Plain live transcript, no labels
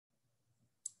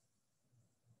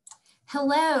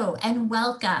Hello and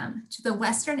welcome to the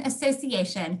Western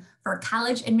Association for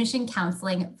College Admission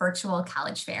Counseling Virtual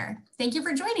College Fair. Thank you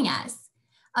for joining us.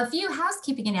 A few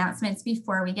housekeeping announcements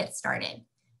before we get started.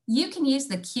 You can use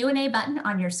the Q&A button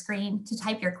on your screen to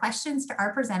type your questions to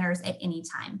our presenters at any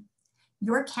time.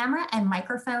 Your camera and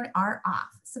microphone are off,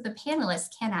 so the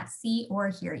panelists cannot see or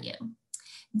hear you.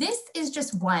 This is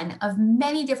just one of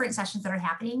many different sessions that are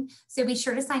happening, so be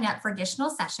sure to sign up for additional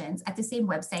sessions at the same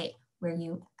website where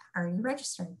you already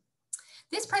registered.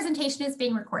 This presentation is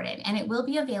being recorded and it will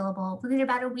be available within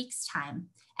about a week's time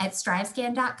at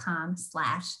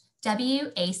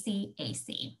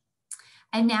strivescan.com/WACAC.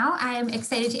 And now I am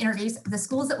excited to introduce the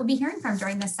schools that we'll be hearing from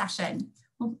during this session.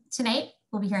 Tonight,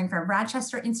 we'll be hearing from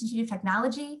Rochester Institute of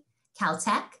Technology,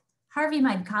 Caltech, Harvey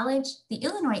Mudd College, the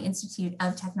Illinois Institute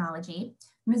of Technology,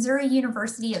 Missouri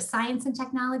University of Science and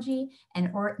Technology, and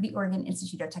the Oregon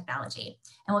Institute of Technology.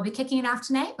 And we'll be kicking it off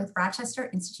tonight with Rochester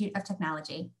Institute of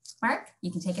Technology. Mark,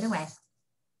 you can take it away.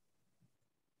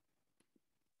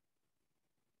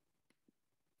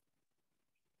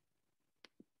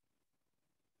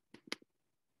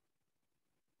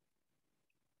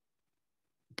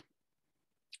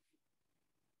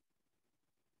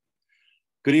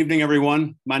 Good evening,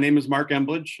 everyone. My name is Mark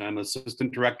Embledge. I'm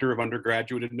Assistant Director of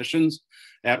Undergraduate Admissions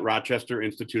at Rochester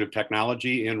Institute of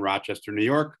Technology in Rochester, New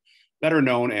York, better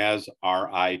known as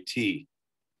RIT.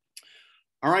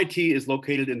 RIT is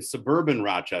located in suburban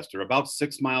Rochester, about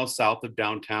 6 miles south of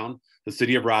downtown. The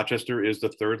city of Rochester is the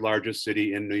third largest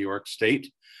city in New York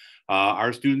State.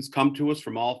 Our students come to us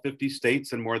from all 50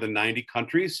 states and more than 90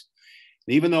 countries.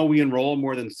 And even though we enroll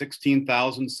more than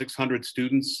 16,600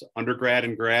 students, undergrad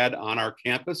and grad, on our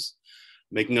campus,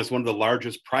 making us one of the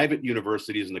largest private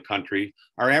universities in the country,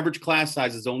 our average class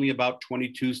size is only about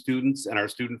 22 students and our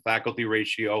student faculty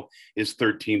ratio is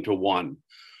 13:1.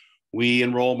 We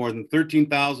enroll more than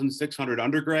 13,600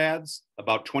 undergrads,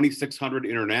 about 2,600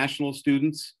 international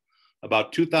students,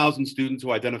 about 2,000 students who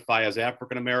identify as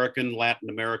African American, Latin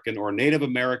American, or Native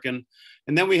American.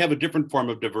 And then we have a different form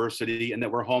of diversity in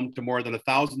that we're home to more than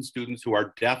 1,000 students who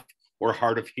are deaf or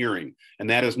hard of hearing. And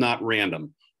that is not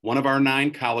random. One of our 9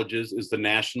 colleges is the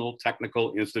National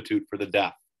Technical Institute for the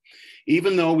Deaf.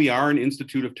 Even though we are an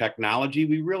institute of technology,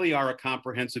 we really are a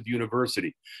comprehensive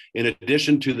university. In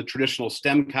addition to the traditional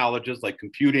STEM colleges like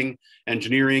computing,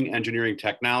 engineering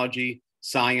technology,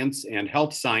 science, and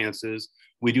health sciences,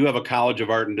 we do have a College of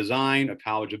Art and Design, a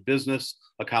College of Business,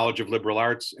 a College of Liberal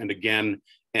Arts, and again,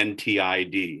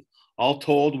 NTID. All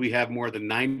told, we have more than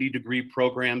 90 degree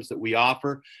programs that we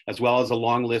offer, as well as a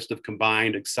long list of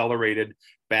combined accelerated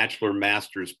bachelor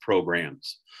master's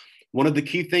programs. One of the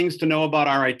key things to know about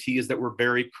RIT is that we're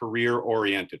very career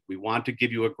oriented. We want to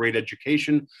give you a great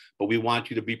education, but we want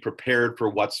you to be prepared for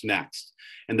what's next.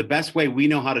 And the best way we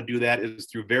know how to do that is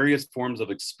through various forms of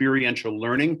experiential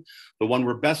learning. The one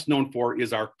we're best known for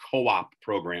is our co-op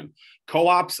program.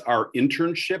 Co-ops are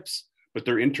internships, but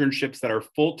they're internships that are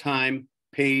full-time,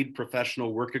 paid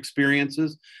professional work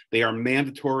experiences. They are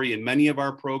mandatory in many of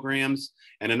our programs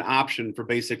and an option for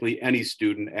basically any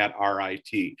student at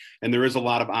RIT. And there is a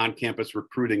lot of on-campus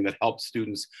recruiting that helps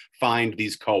students find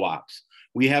these co-ops.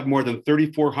 We have more than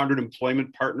 3,400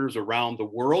 employment partners around the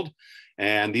world.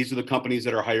 And these are the companies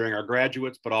that are hiring our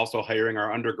graduates, but also hiring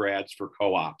our undergrads for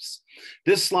co-ops.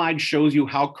 This slide shows you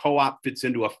how co-op fits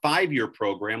into a 5-year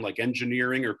program like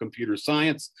engineering or computer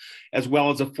science, as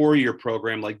well as a 4-year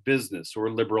program like business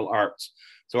or liberal arts.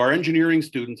 So our engineering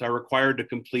students are required to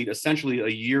complete essentially a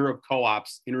year of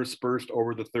co-ops interspersed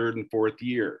over the 3rd and 4th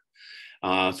year.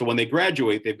 So when they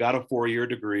graduate, they've got a 4-year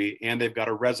degree and they've got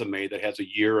a resume that has a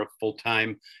year of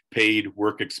full-time paid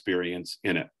work experience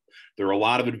in it. There are a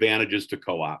lot of advantages to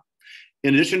co-op.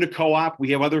 In addition to co-op,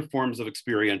 we have other forms of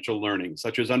experiential learning,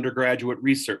 such as undergraduate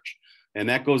research, and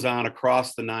that goes on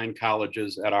across the 9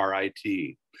 colleges at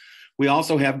RIT. We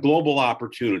also have global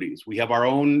opportunities. We have our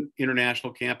own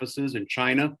international campuses in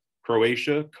China,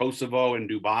 Croatia, Kosovo, and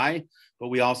Dubai, but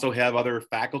we also have other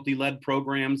faculty-led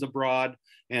programs abroad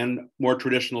and more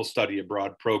traditional study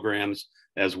abroad programs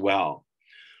as well.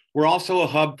 We're also a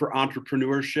hub for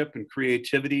entrepreneurship and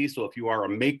creativity. So if you are a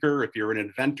maker, if you're an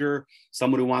inventor,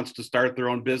 someone who wants to start their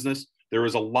own business, there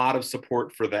is a lot of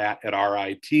support for that at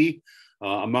RIT.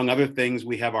 Among other things,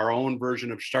 we have our own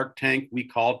version of Shark Tank we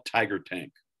call Tiger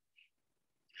Tank.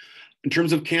 In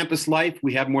terms of campus life,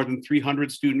 we have more than 300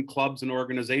 student clubs and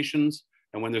organizations.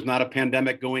 And when there's not a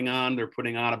pandemic going on, they're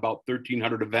putting on about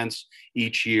 1,300 events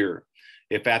each year.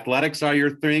 If athletics are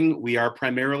your thing, we are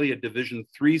primarily a Division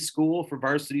III school for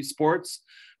varsity sports,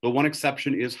 The one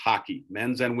exception is hockey.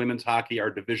 Men's and women's hockey are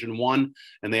Division I,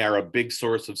 and they are a big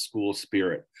source of school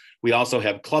spirit. We also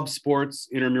have club sports,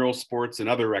 intramural sports, and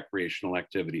other recreational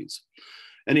activities.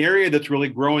 An area that's really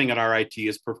growing at RIT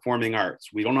is performing arts.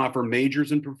 We don't offer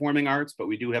majors in performing arts, but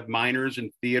we do have minors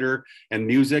in theater and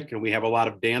music, and we have a lot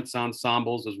of dance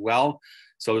ensembles as well.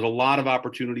 So there's a lot of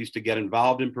opportunities to get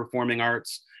involved in performing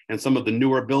arts, and some of the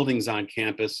newer buildings on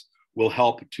campus will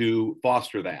help to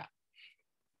foster that.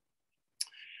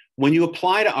 When you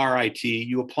apply to RIT,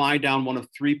 you apply down one of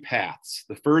three paths.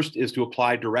 The first is to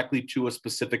apply directly to a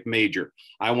specific major.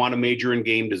 I want to major in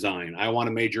game design. I want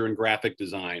to major in graphic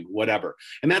design, whatever.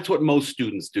 And that's what most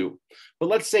students do. But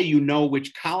let's say you know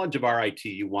which college of RIT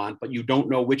you want, but you don't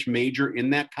know which major in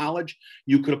that college.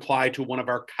 You could apply to one of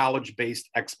our college-based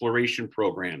exploration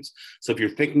programs. So if you're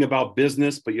thinking about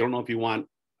business, but you don't know if you want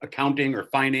accounting or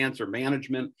finance or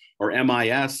management or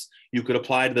MIS, you could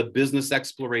apply to the business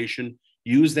exploration.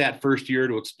 Use that first year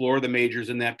to explore the majors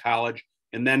in that college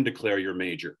and then declare your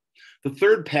major. The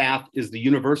third path is the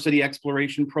university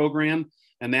exploration program,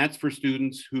 and that's for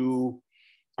students who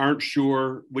aren't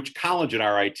sure which college at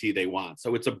RIT they want.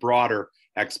 So it's a broader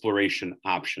exploration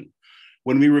option.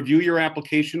 When we review your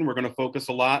application, we're going to focus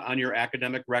a lot on your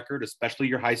academic record, especially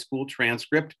your high school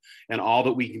transcript and all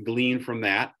that we can glean from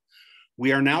that.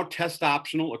 We are now test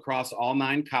optional across all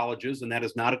 9 colleges, and that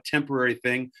is not a temporary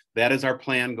thing. That is our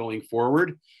plan going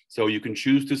forward. So you can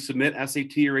choose to submit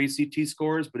SAT or ACT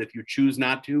scores, but if you choose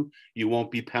not to, you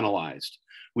won't be penalized.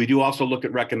 We do also look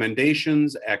at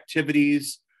recommendations,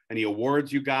 activities, any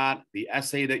awards you got, the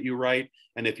essay that you write,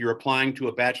 and if you're applying to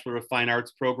a Bachelor of Fine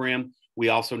Arts program, we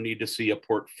also need to see a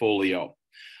portfolio.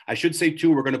 I should say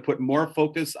too, we're going to put more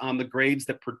focus on the grades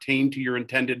that pertain to your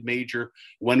intended major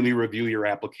when we review your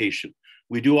application.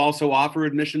 We do also offer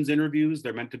admissions interviews.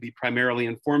 They're meant to be primarily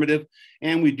informative,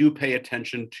 and we do pay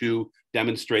attention to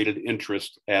demonstrated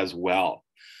interest as well.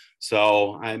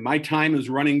 So my time is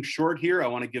running short here. I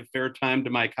want to give fair time to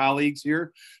my colleagues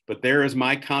here, but there is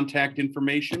my contact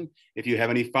information. If you have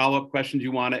any follow-up questions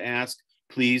you want to ask,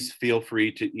 please feel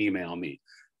free to email me.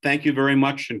 Thank you very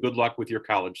much, and good luck with your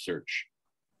college search.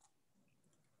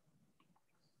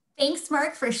 Thanks,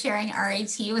 Mark, for sharing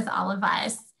RIT with all of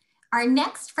us. Our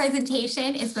next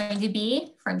presentation is going to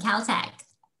be from Caltech.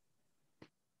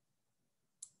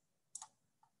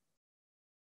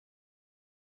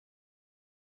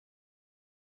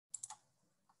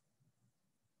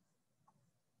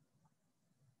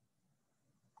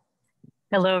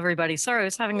 Hello, everybody. Sorry, I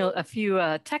was having a few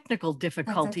technical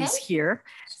difficulties here,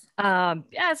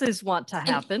 as is wont to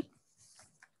happen.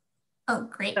 Oh,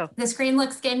 great. So, the screen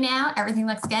looks good now. Everything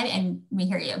looks good, and we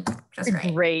hear you just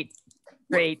great. Great.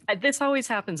 Great. This always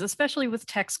happens, especially with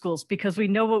tech schools, because we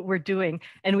know what we're doing,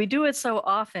 and we do it so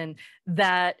often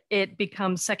that it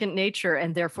becomes second nature,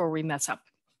 and therefore we mess up.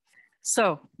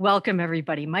 So welcome,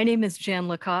 everybody. My name is Jan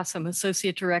Lacoste. I'm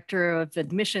Associate Director of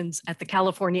Admissions at the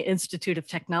California Institute of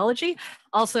Technology,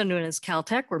 also known as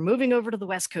Caltech. We're moving over to the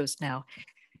West Coast now.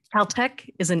 Caltech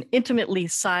is an intimately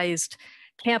sized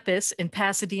campus in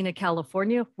Pasadena,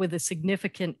 California, with a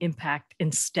significant impact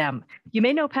in STEM. You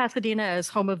may know Pasadena as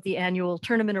home of the annual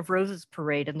Tournament of Roses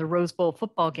parade and the Rose Bowl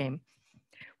football game.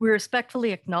 We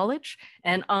respectfully acknowledge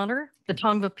and honor the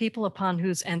Tongva people upon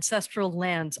whose ancestral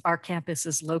lands our campus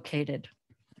is located.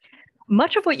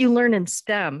 Much of what you learn in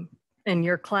STEM in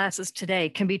your classes today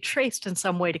can be traced in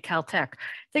some way to Caltech.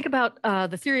 Think about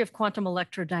the theory of quantum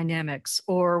electrodynamics,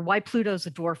 or why Pluto's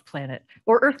a dwarf planet,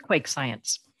 or earthquake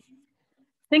science.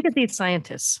 Think of these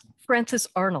scientists. Frances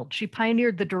Arnold, she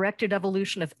pioneered the directed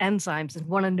evolution of enzymes and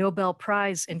won a Nobel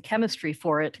Prize in chemistry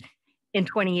for it in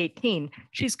 2018.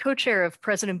 She's co-chair of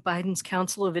President Biden's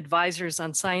Council of Advisors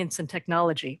on Science and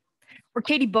Technology. Or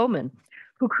Katie Bowman,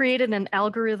 who created an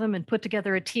algorithm and put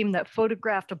together a team that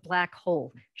photographed a black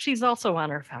hole. She's also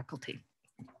on our faculty.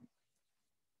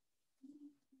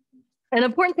 An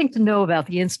important thing to know about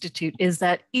the Institute is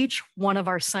that each one of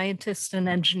our scientists and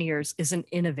engineers is an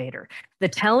innovator. The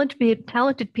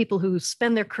talented people who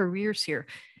spend their careers here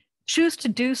choose to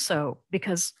do so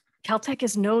because Caltech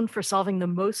is known for solving the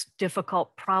most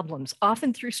difficult problems,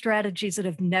 often through strategies that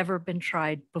have never been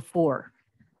tried before.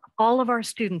 All of our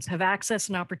students have access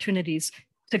and opportunities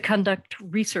to conduct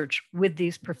research with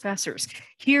these professors.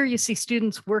 Here you see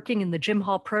students working in the Jim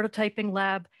Hall prototyping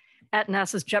lab, at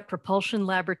NASA's Jet Propulsion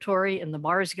Laboratory in the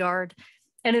Mars Yard,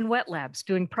 and in wet labs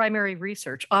doing primary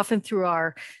research, often through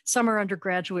our Summer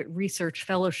Undergraduate Research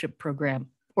Fellowship Program,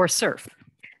 or SURF.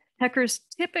 Techers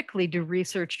typically do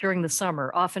research during the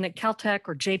summer, often at Caltech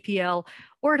or JPL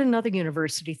or at another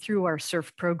university through our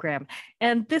SURF program.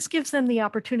 And this gives them the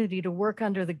opportunity to work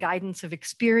under the guidance of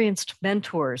experienced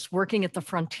mentors working at the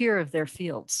frontier of their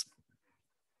fields.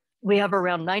 We have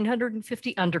around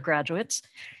 950 undergraduates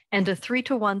and a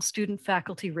 3-to-1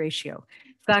 student-faculty ratio.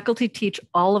 Faculty teach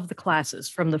all of the classes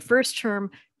from the first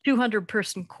term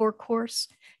 200-person core course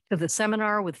to the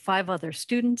seminar with 5 other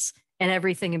students and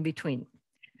everything in between.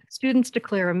 Students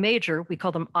declare a major, we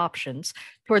call them options,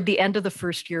 toward the end of the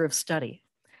first year of study.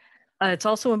 It's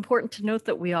also important to note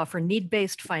that we offer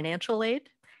need-based financial aid,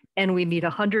 and we meet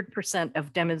 100%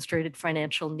 of demonstrated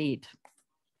financial need.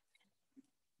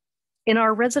 In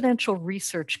our residential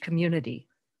research community,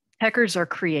 Techers are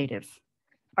creative.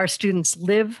 Our students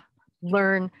live,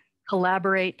 learn,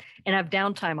 collaborate, and have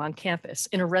downtime on campus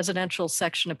in a residential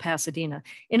section of Pasadena.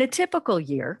 In a typical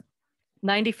year,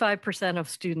 95% of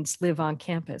students live on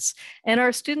campus, and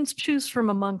our students choose from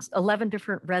amongst 11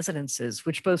 different residences,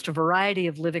 which boast a variety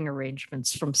of living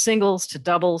arrangements from singles to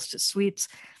doubles to suites,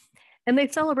 and they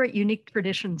celebrate unique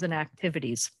traditions and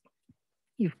activities.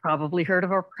 You've probably heard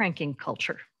of our pranking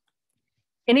culture.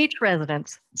 In each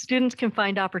residence, students can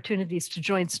find opportunities to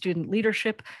join student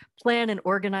leadership, plan and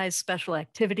organize special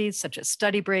activities such as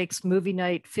study breaks, movie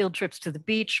night, field trips to the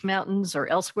beach, mountains, or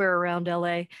elsewhere around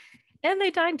LA, and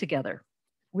they dine together.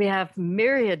 We have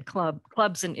myriad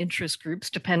clubs and interest groups,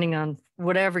 depending on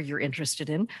whatever you're interested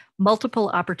in, multiple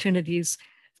opportunities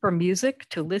for music,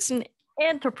 to listen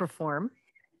and to perform,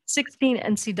 16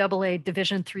 NCAA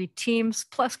Division III teams,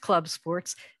 plus club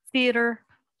sports, theater,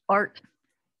 art,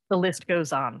 the list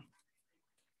goes on.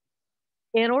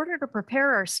 In order to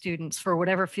prepare our students for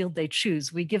whatever field they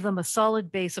choose, we give them a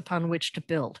solid base upon which to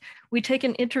build. We take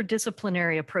an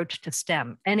interdisciplinary approach to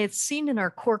STEM, and it's seen in our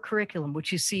core curriculum,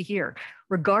 which you see here.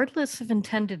 Regardless of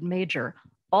intended major,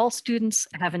 all students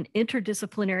have an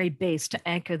interdisciplinary base to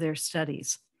anchor their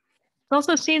studies. It's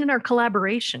also seen in our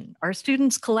collaboration. Our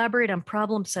students collaborate on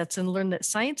problem sets and learn that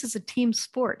science is a team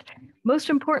sport. Most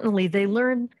importantly, they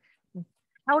learn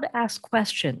how to ask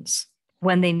questions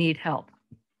when they need help.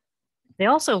 They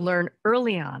also learn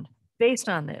early on, based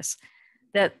on this,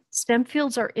 that STEM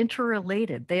fields are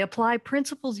interrelated. They apply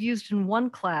principles used in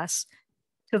one class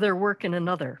to their work in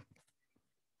another.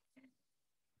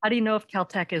 How do you know if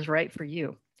Caltech is right for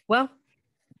you? Well,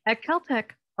 at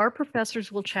Caltech, our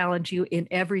professors will challenge you in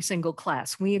every single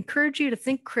class. We encourage you to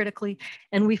think critically,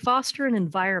 and we foster an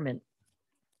environment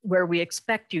where we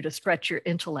expect you to stretch your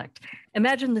intellect.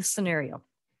 Imagine this scenario.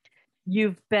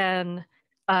 You've been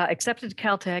accepted to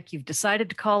Caltech, you've decided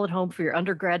to call it home for your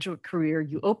undergraduate career,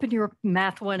 you open your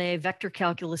Math 1A vector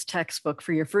calculus textbook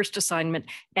for your first assignment,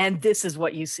 and this is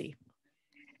what you see.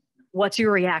 What's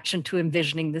your reaction to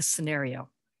envisioning this scenario?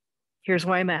 Here's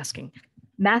why I'm asking.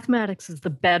 Mathematics is the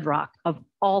bedrock of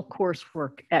all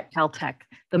coursework at Caltech.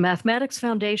 The mathematics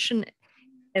foundation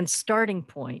and starting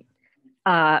point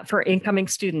for incoming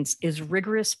students is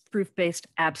rigorous proof-based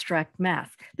abstract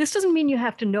math. This doesn't mean you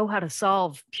have to know how to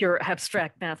solve pure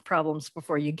abstract math problems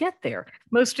before you get there.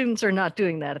 Most students are not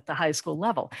doing that at the high school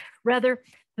level. Rather,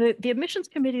 the admissions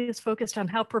committee is focused on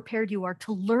how prepared you are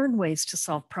to learn ways to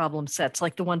solve problem sets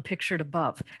like the one pictured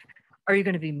above. Are you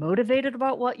going to be motivated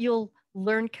about what you'll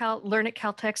learn at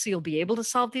Caltech so you'll be able to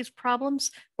solve these problems?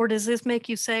 Or does this make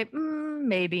you say,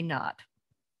 maybe not?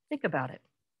 Think about it.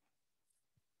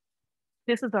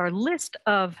 This is our list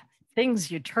of things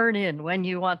you turn in when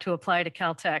you want to apply to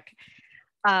Caltech.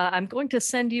 I'm going to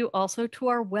send you also to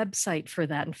our website for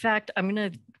that. In fact, I'm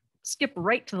going to skip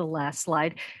right to the last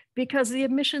slide because the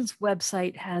admissions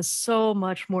website has so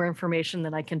much more information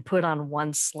than I can put on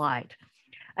one slide.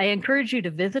 I encourage you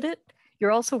to visit it.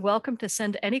 You're also welcome to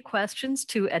send any questions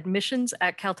to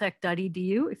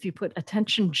admissions@caltech.edu. If you put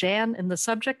 "Attention Jan" in the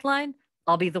subject line,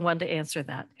 I'll be the one to answer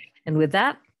that. And with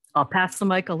that, I'll pass the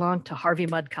mic along to Harvey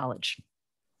Mudd College.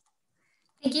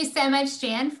 Thank you so much,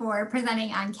 Jan, for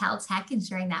presenting on Caltech and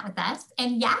sharing that with us.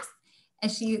 And yes,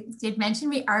 as she did mention,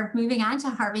 we are moving on to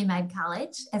Harvey Mudd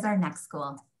College as our next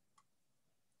school.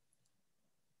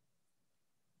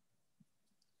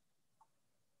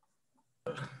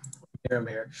 I'm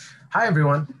here. Hi,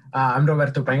 everyone. I'm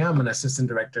Roberto Penga. I'm an assistant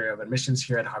director of admissions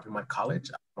here at Harvey Mudd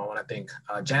College. I want to thank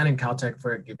Jan and Caltech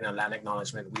for giving a land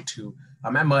acknowledgement. We too,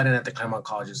 at Mudd and at the Claremont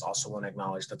Colleges, also want to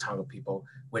acknowledge the Tonga people,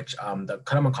 which the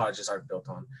Claremont Colleges are built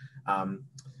on.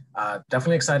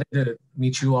 Definitely excited to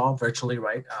meet you all virtually,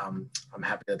 right? I'm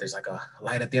happy that there's like a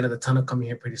light at the end of the tunnel coming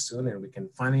here pretty soon, and we can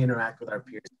finally interact with our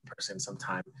peers in person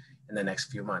sometime in the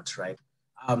next few months, right?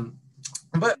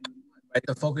 But right?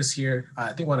 The focus here,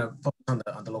 I think I want to focus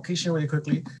on the location really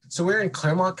quickly. So we're in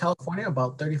Claremont, California,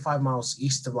 about 35 miles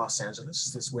east of Los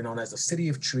Angeles. This we're known as the City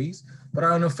of Trees, but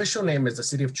our unofficial name is the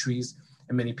City of Trees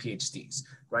and Many PhDs,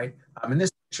 right? In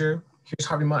this picture, here's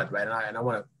Harvey Mudd, right? And I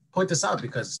want to point this out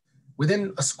because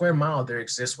within a square mile, there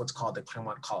exists what's called the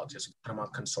Claremont Colleges,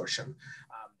 Claremont Consortium.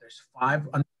 There's 5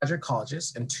 undergraduate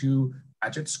colleges and 2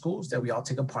 graduate schools that we all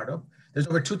take a part of. There's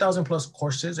over 2,000 plus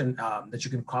courses and that you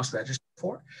can cross-register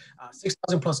for,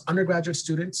 6,000 plus undergraduate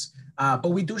students, but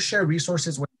we do share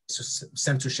resources where it's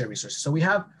sent to share resources. So we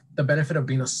have the benefit of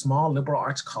being a small liberal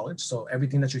arts college. So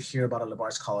everything that you hear about a liberal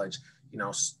arts college, you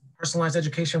know, personalized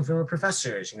education from your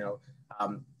professors, you know,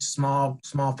 small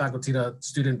faculty to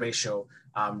student ratio,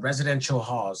 residential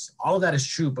halls, all of that is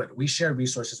true, but we share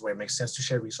resources where it makes sense to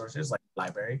share resources like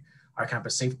library, our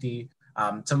campus safety,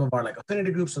 some of our like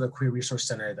affinity groups, so the Queer Resource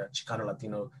Center, the Chicano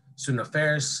Latino Student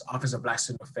Affairs, Office of Black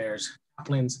Student Affairs,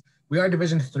 chaplains. We are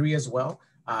Division 3 as well.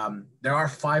 There are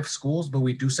 5 schools, but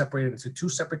we do separate it into 2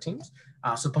 separate teams.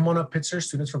 So Pomona-Pitzer,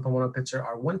 students from Pomona-Pitzer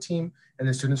are one team, and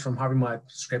then students from Harvey Mudd,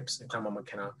 Scripps, and Claremont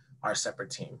McKenna are a separate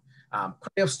team.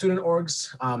 Plenty of student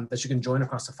orgs that you can join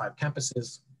across the 5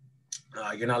 campuses.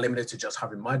 You're not limited to just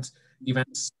Harvey Mudd's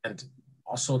events, and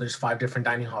also there's 5 different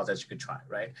dining halls that you could try,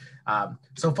 right?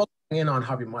 So focusing in on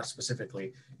Harvey Mudd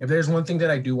specifically, if there's one thing that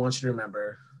I do want you to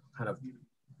remember kind of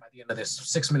by the end of this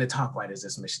 6-minute talk, right, is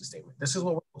this mission statement. This is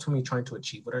what we're ultimately trying to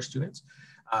achieve with our students.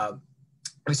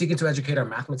 We're seeking to educate our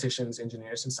mathematicians,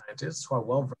 engineers, and scientists who are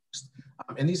well-versed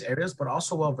in these areas, but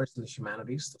also well-versed in the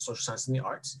humanities, the social science, and the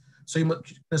arts. So you can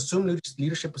assume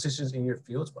leadership positions in your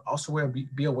fields, but also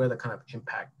be aware of the kind of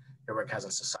impact your work has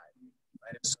on society,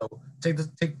 right? And so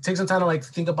take some time to like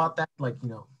think about that, like, you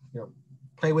know,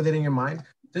 play with it in your mind.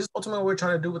 This is ultimately what we're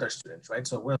trying to do with our students, right?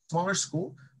 So we're a smaller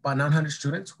school, about 900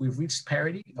 students. We've reached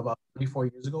parity about 24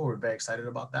 years ago. We're very excited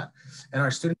about that. And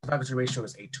our student faculty ratio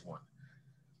is 8:1.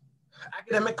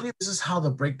 Academically, this is how the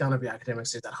breakdown of your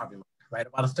academics is at Harvey Mudd, right?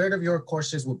 About 1/3 of your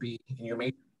courses will be in your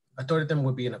major, 1/3 of them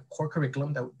will be in a core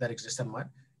curriculum that exists at Mudd,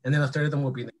 and then 1/3 of them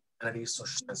will be in the humanities,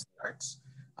 social science, and arts.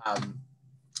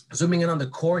 Zooming in on the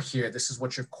core here, this is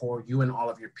what your core, you and all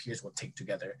of your peers will take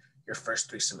together your first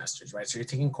 3 semesters, right? So you're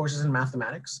taking courses in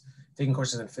mathematics, taking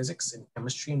courses in physics, in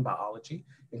chemistry, and biology,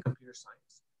 and computer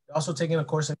science. You're also taking a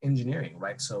course in engineering,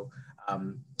 right? So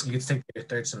you can take your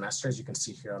 3rd semester, as you can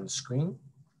see here on the screen.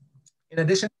 In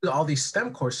addition to all these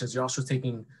STEM courses, you're also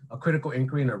taking a critical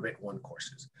inquiry and a Writ 1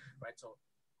 courses, right? So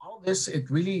all of this,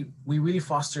 we really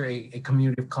foster a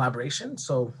community of collaboration.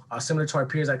 So similar to our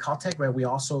peers at Caltech, where we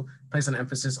also place an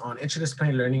emphasis on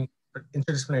interdisciplinary learning,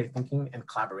 interdisciplinary thinking, and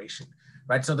collaboration,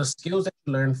 right? So the skills that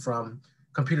you learn from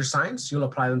computer science, you'll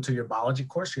apply them to your biology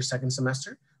course, your 2nd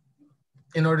semester,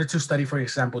 in order to study, for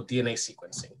example, DNA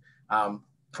sequencing.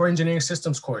 For engineering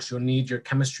systems course, you'll need your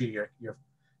chemistry,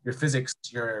 your physics,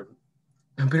 your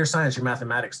computer science, your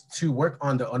mathematics to work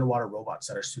on the underwater robots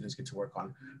that our students get to work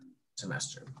on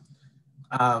semester.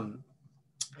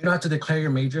 You don't have to declare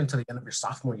your major until the end of your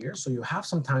sophomore year, so you have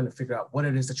some time to figure out what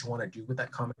it is that you want to do with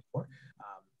that Common Core.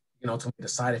 You know, to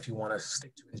decide if you want to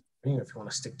stick to engineering or if you want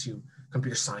to stick to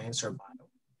computer science or bio.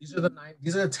 These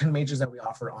are the 10 majors that we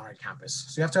offer on our campus.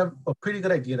 So you have to have a pretty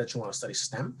good idea that you want to study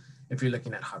STEM if you're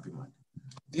looking at Harvey Mudd.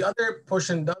 The other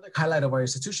highlight of our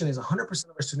institution is 100%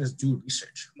 of our students do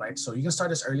research, right? So you can start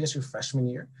as early as your freshman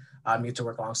year. You get to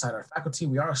work alongside our faculty.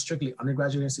 We are a strictly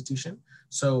undergraduate institution.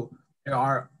 So there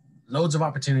are loads of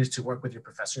opportunities to work with your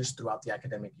professors throughout the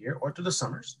academic year or through the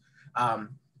summers.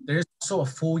 There's also a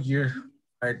full year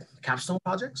capstone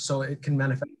project. So it can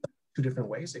manifest 2 different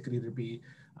ways. It could either be,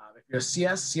 if you're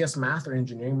a CS math or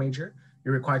engineering major,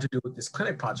 you're required to do this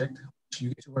clinic project. You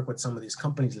get to work with some of these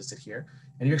companies listed here,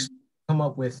 and you're come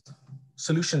up with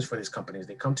solutions for these companies.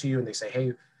 They come to you and they say,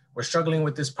 hey, we're struggling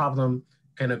with this problem.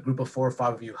 Can a group of 4 or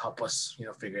 5 of you help us,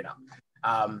 figure it out?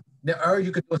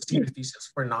 You could do a senior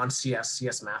thesis for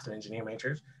CS math or engineering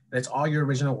majors, and it's all your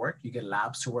original work. You get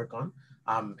labs to work on,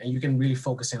 and you can really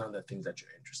focus in on the things that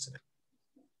you're interested in.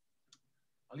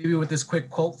 I'll leave you with this quick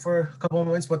quote for a couple of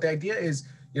moments, but the idea is,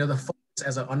 the focus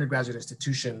as an undergraduate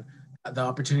institution, the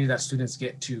opportunity that students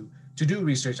get to do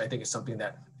research, I think is something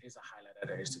that is a highlight at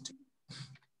our institute.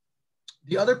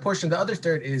 The other portion, the other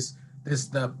third is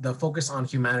the focus on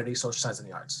humanity, social science, and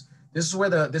the arts. This is where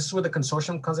the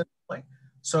consortium comes into play.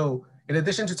 So in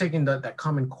addition to taking that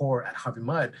Common Core at Harvey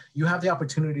Mudd, you have the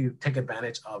opportunity to take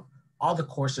advantage of all the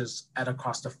courses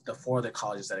across the 4 other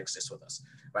colleges that exist with us,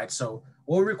 right? So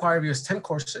what we require of you is 10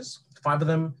 courses, 5 of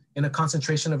them in a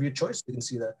concentration of your choice. You can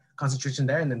see the concentration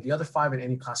there, and then the other 5 in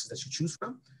any classes that you choose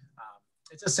from.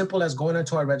 It's as simple as going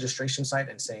onto our registration site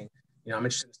and saying, I'm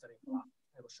interested in studying philosophy.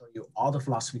 It will show you all the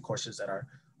philosophy courses that are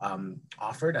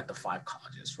offered at the 5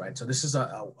 colleges, right? So this is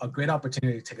a great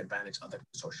opportunity to take advantage of the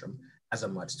consortium as a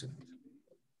MUD student.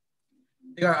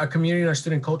 Our community and our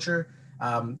student culture,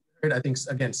 I think,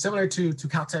 again, similar to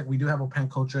Caltech, we do have a PAN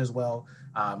culture as well.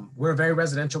 We're a very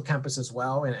residential campus as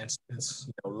well, and students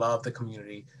love the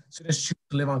community. Students choose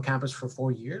to live on campus for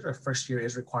 4 years. Our first year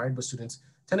is required, but students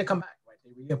tend to come back, right?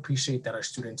 They really appreciate that our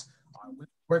students are willing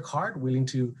to work hard, willing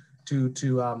to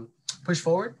push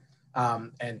forward,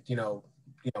 and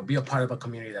be a part of a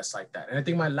community that's like that. And I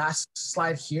think my last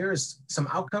slide here is some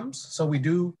outcomes. So we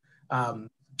do,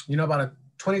 about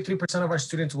 23% of our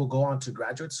students will go on to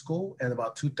graduate school, and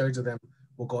about 2/3 of them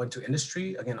will go into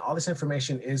industry. Again, all this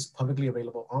information is publicly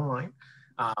available online.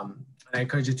 And I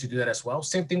encourage you to do that as well.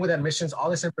 Same thing with admissions. All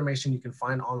this information you can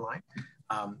find online.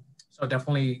 So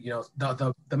definitely,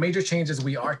 the major changes,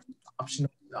 we are optional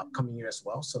the upcoming year as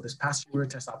well. So this past year we were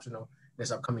test optional.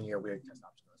 This upcoming year we're test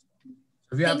optional as well.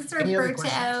 So if you Thanks, have any other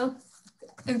questions,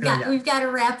 We've got to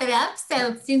wrap it up.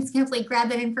 So students can hopefully grab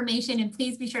that information, and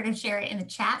please be sure to share it in the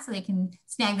chat so they can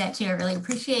snag that too. I really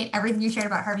appreciate everything you shared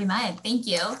about Harvey Mudd. Thank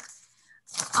you.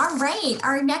 All right,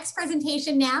 our next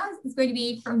presentation now is going to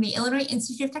be from the Illinois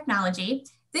Institute of Technology.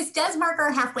 This does mark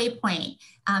our halfway point.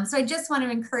 So I just want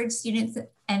to encourage students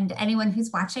and anyone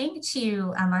who's watching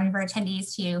to, one of our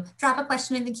attendees, to drop a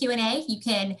question in the Q&A. You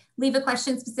can leave a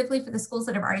question specifically for the schools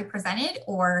that have already presented,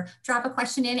 or drop a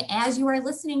question in as you are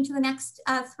listening to the next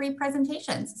 3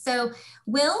 presentations. So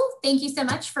Will, thank you so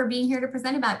much for being here to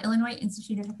present about Illinois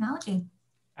Institute of Technology.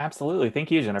 Absolutely.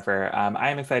 Thank you, Jennifer. I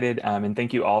am excited, and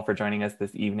thank you all for joining us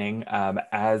this evening.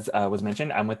 As was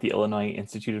mentioned, I'm with the Illinois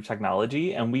Institute of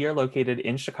Technology, and we are located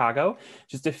in Chicago,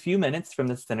 just a few minutes from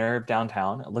the center of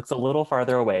downtown. It looks a little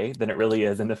farther away than it really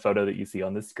is in the photo that you see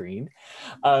on the screen.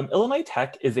 Illinois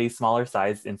Tech is a smaller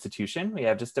sized institution. We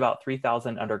have just about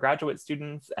 3,000 undergraduate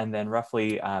students, and then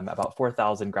roughly about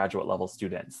 4,000 graduate level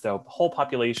students. So the whole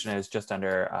population is just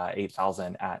under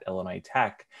 8,000 at Illinois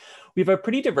Tech. We have a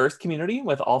pretty diverse community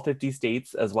with all 50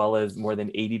 states, as well as more than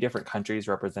 80 different countries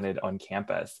represented on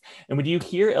campus. And when you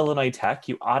hear Illinois Tech,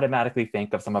 you automatically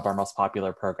think of some of our most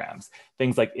popular programs,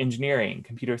 things like engineering,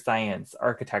 computer science,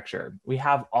 architecture. We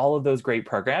have all of those great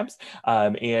programs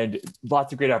and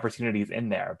lots of great opportunities in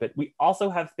there. But we also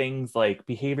have things like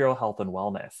behavioral health and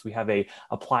wellness. We have a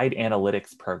applied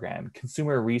analytics program,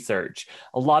 consumer research,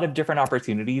 a lot of different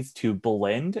opportunities to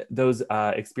blend those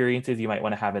experiences you might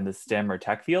want to have in the STEM or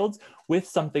tech fields with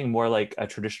something more like a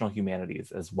traditional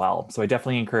humanities as well. So I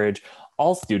definitely encourage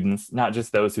all students, not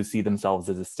just those who see themselves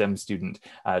as a STEM student,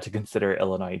 to consider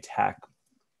Illinois Tech.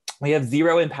 We have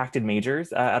 0 impacted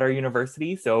majors at our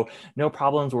university, so no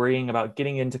problems worrying about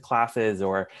getting into classes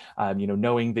or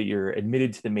knowing that you're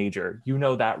admitted to the major. You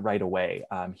know that right away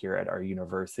here at our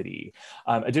university.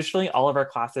 Additionally, all of our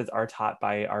classes are taught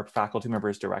by our faculty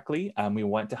members directly. We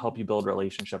want to help you build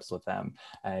relationships with them,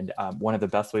 and one of the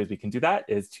best ways we can do that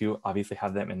is to obviously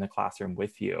have them in the classroom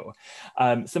with you.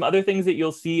 Some other things that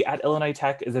you'll see at Illinois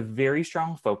Tech is a very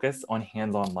strong focus on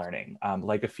hands-on learning.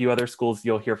 Like a few other schools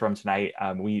you'll hear from tonight,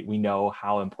 we know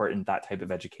how important that type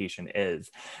of education is.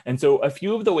 And so a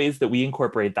few of the ways that we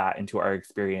incorporate that into our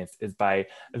experience is by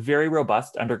a very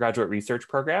robust undergraduate research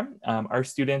program. Our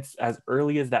students, as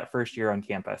early as that first year on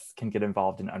campus, can get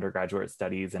involved in undergraduate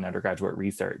studies and undergraduate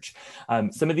research.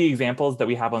 Some of the examples that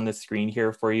we have on the screen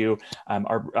here for you,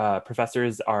 our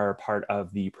professors are part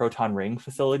of the Proton Ring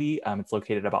facility. It's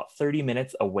located about 30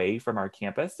 minutes away from our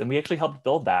campus, and we actually helped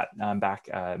build that back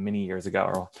many years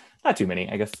ago, or not too many,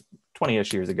 I guess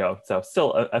 20-ish years ago, so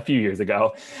still a few years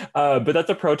ago. But that's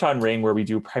a proton ring where we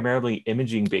do primarily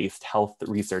imaging-based health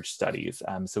research studies.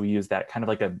 So we use that kind of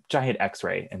like a giant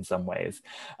X-ray in some ways.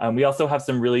 We also have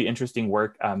some really interesting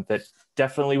work that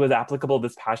definitely was applicable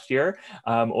this past year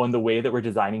on the way that we're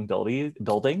designing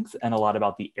buildings and a lot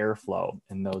about the airflow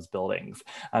in those buildings.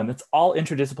 It's all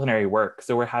interdisciplinary work.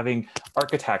 So we're having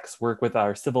architects work with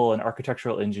our civil and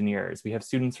architectural engineers. We have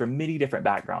students from many different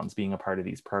backgrounds being a part of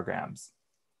these programs.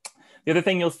 The other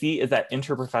thing you'll see is that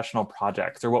interprofessional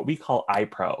projects, or what we call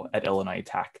iPro at Illinois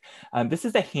Tech. This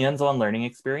is a hands-on learning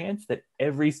experience that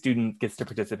every student gets to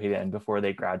participate in before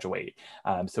they graduate.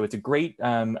 So it's a great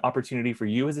opportunity for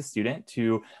you as a student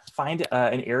to find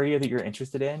an area that you're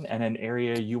interested in and an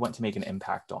area you want to make an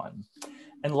impact on.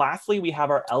 And lastly, we have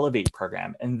our Elevate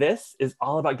program, and this is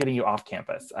all about getting you off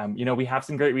campus. We have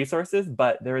some great resources,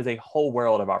 but there is a whole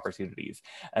world of opportunities.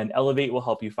 And Elevate will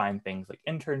help you find things like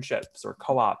internships or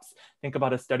co-ops. Think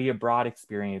about a study abroad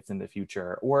experience in the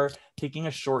future, or taking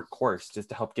a short course just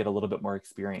to help get a little bit more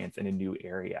experience in a new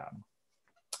area.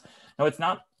 Now, it's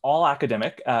not all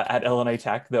academic at Illinois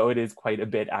Tech, though it is quite a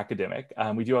bit academic.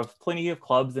 We do have plenty of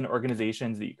clubs and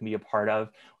organizations that you can be a part of.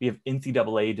 We have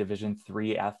NCAA Division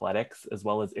III athletics, as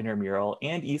well as intramural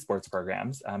and esports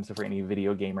programs. So for any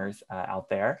video gamers out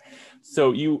there.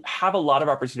 So you have a lot of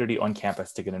opportunity on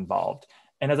campus to get involved.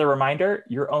 And as a reminder,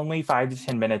 you're only 5 to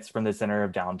 10 minutes from the center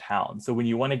of downtown. So when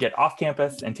you want to get off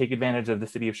campus and take advantage of the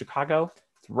city of Chicago,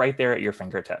 it's right there at your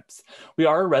fingertips. We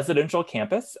are a residential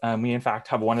campus. We in fact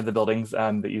have one of the buildings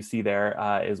that you see there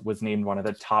was named one of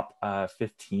the top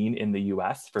 15 in the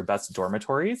US for best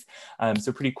dormitories.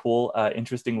 So pretty cool,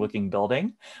 interesting looking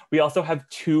building. We also have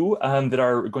two that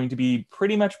are going to be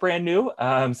pretty much brand new.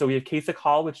 So we have Kasich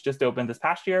Hall, which just opened this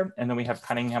past year. And then we have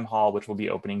Cunningham Hall, which will be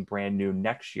opening brand new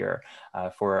next year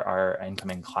for our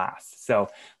incoming class. So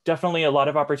definitely a lot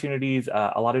of opportunities,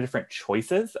 a lot of different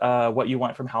choices. What you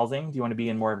want from housing. Do you want to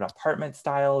be in more of an apartment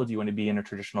style? Do you want to be in a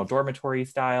traditional dormitory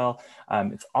style?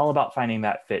 It's all about finding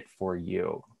that fit for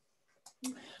you.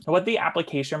 Now, what the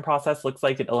application process looks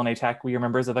like at Illinois Tech, we are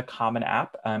members of the Common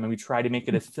App, and we try to make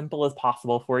it as simple as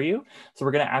possible for you. So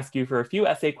we're going to ask you for a few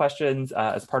essay questions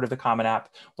as part of the Common App.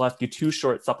 We'll ask you 2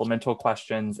 short supplemental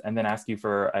questions and then ask you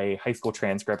for a high school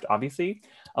transcript, obviously.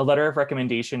 A letter of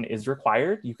recommendation is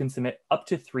required. You can submit up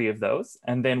to 3 of those,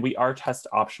 and then we are test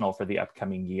optional for the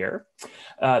upcoming year.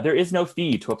 There is no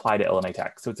fee to apply to Illinois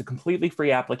Tech, so it's a completely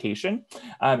free application.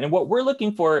 And what we're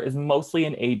looking for is mostly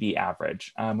an A/B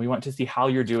average. We want to see how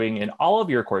you're doing in all of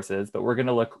your courses, but we're going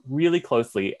to look really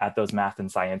closely at those math and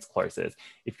science courses.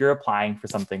 If you're applying for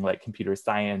something like computer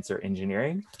science or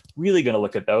engineering, really going to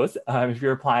look at those. If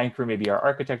you're applying for maybe our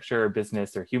architecture or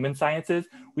business or human sciences,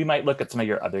 we might look at some of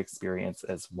your other experience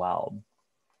as well.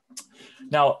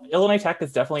 Now, Illinois Tech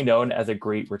is definitely known as a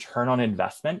great return on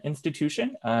investment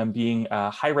institution, being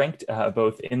high ranked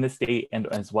both in the state and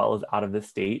as well as out of the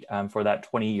state for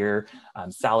that 20-year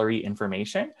salary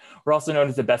information. We're also known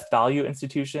as the best value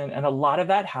institution, and a lot of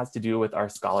that has to do with our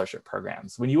scholarship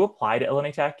programs. When you apply to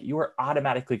Illinois Tech, you are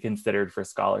automatically considered for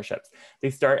scholarships.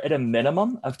 They start at a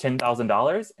minimum of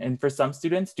 $10,000, and for some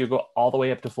students, do go all the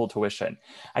way up to full tuition.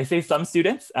 I say some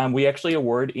students, we actually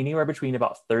award anywhere between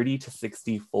about 30 to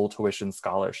 60 full tuition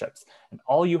scholarships. And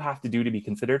all you have to do to be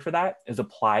considered for that is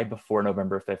apply before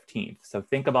November 15th. So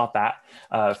think about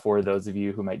that for those of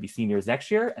you who might be seniors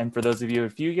next year. And for those of you in a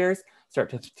few years,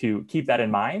 start to keep that in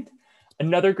mind.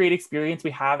 Another great experience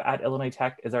we have at Illinois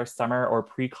Tech is our summer or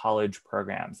pre-college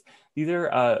programs. These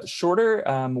are shorter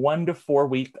 1 to 4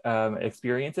 week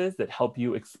experiences that help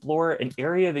you explore an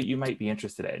area that you might be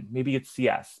interested in. Maybe it's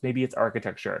CS, maybe it's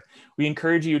architecture. We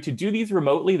encourage you to do these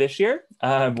remotely this year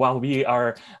while we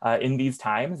are in these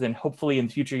times, and hopefully in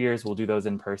future years, we'll do those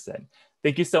in person.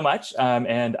 Thank you so much.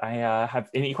 And I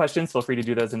have any questions, feel free to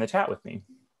do those in the chat with me.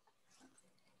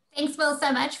 Thanks, Will,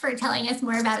 so much for telling us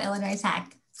more about Illinois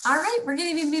Tech. All right, we're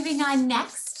going to be moving on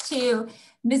next to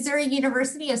Missouri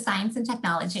University of Science and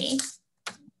Technology.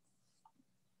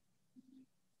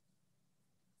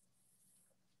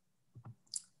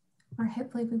 Or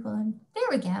hopefully we will. There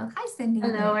we go. Hi, Cindy.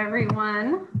 Hello,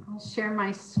 everyone. I'll share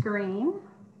my screen.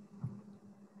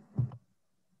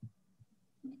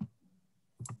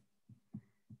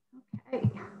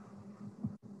 Okay.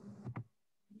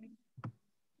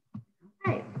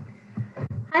 Hi.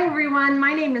 Hi, everyone.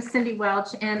 My name is Cindy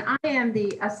Welch, and I am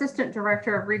the Assistant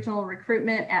Director of Regional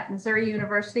Recruitment at Missouri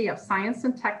University of Science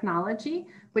and Technology,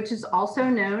 which is also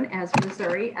known as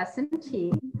Missouri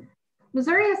S&T.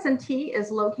 Missouri S&T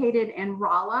is located in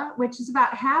Rolla, which is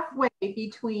about halfway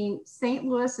between St.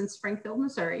 Louis and Springfield,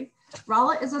 Missouri.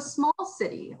 Rolla is a small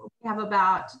city. We have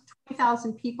about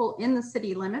 20,000 people in the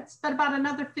city limits, but about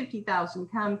another 50,000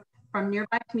 come from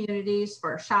nearby communities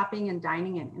for shopping and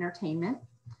dining and entertainment.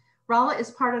 Rolla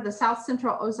is part of the South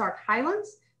Central Ozark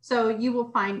Highlands, so you will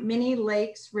find many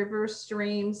lakes, rivers,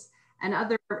 streams, and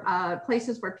other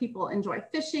places where people enjoy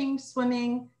fishing,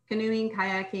 swimming, canoeing,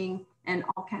 kayaking, and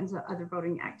all kinds of other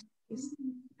boating activities.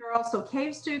 There are also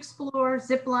caves to explore,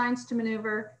 zip lines to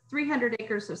maneuver, 300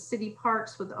 acres of city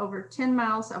parks with over 10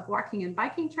 miles of walking and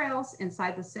biking trails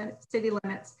inside the city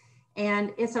limits.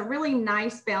 And it's a really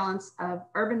nice balance of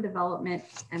urban development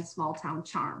and small town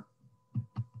charm.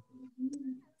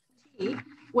 It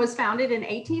was founded in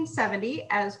 1870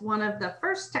 as one of the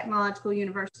first technological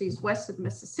universities west of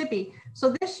Mississippi.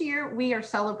 So this year we are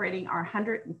celebrating our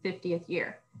 150th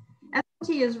year.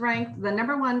 S&T is ranked the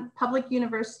 #1 public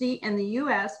university in the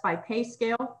US by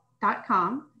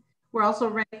payscale.com. We're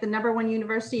also ranked the #1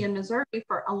 university in Missouri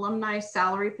for alumni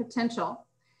salary potential.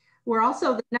 We're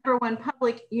also the #1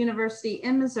 public university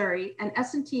in Missouri, and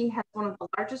S&T has one of the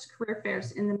largest career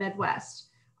fairs in the Midwest.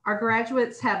 Our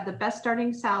graduates have the best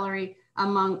starting salary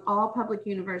among all public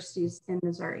universities in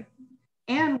Missouri.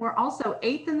 And we're also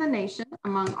 8th in the nation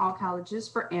among all colleges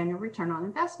for annual return on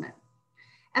investment.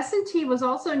 S&T was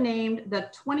also named the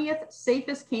 20th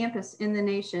safest campus in the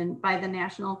nation by the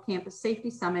National Campus Safety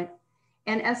Summit.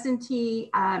 And S&T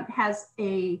has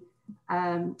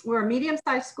we're a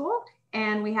medium-sized school,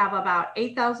 and we have about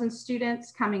 8,000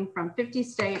 students coming from 50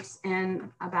 states and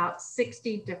about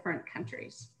 60 different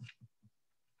countries.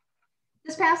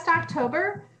 This past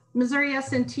October, Missouri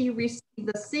S&T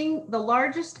received the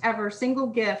largest ever single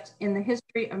gift in the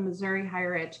history of Missouri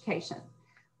higher education.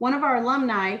 One of our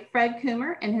alumni, Fred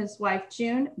Coomer, and his wife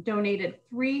June donated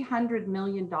 $300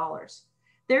 million.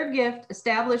 Their gift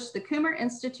established the Coomer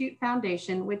Institute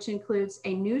Foundation, which includes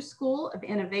a new school of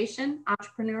innovation,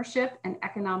 entrepreneurship, and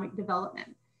economic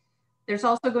development. There's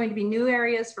also going to be new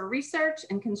areas for research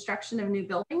and construction of new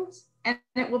buildings, and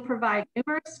it will provide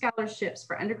numerous scholarships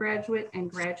for undergraduate and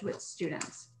graduate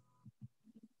students.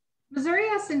 Missouri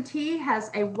S&T has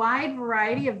a wide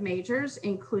variety of majors,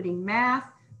 including math,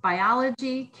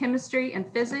 biology, chemistry,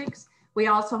 and physics. We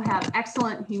also have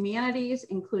excellent humanities,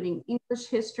 including English,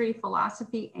 history,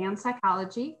 philosophy, and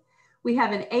psychology. We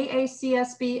have an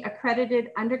AACSB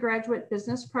accredited undergraduate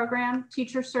business program,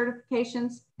 teacher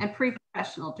certifications, and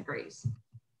pre-professional degrees.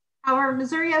 Our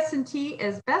Missouri S&T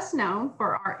is best known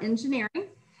for our engineering,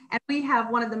 and we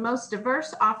have one of the most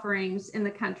diverse offerings in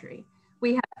the country.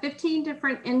 We have 15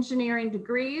 different engineering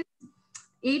degrees,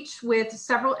 each with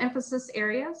several emphasis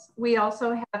areas. We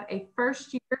also have a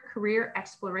first-year career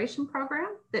exploration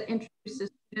program that introduces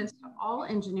students to all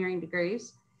engineering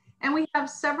degrees. And we have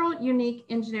several unique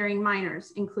engineering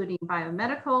minors, including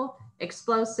biomedical,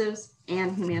 explosives,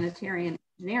 and humanitarian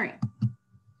engineering.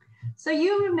 So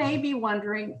you may be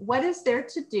wondering, what is there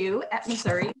to do at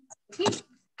Missouri S&T?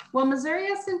 Well, Missouri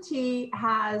S&T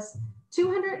has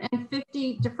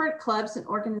 250 different clubs and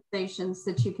organizations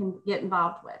that you can get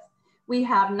involved with. We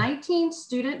have 19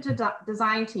 student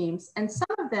design teams, and some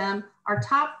of them are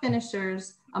top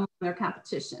finishers among their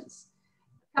competitions.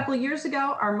 A couple of years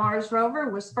ago, our Mars rover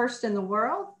was first in the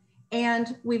world,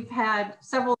 and we've had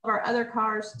several of our other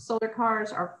cars, solar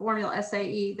cars, our Formula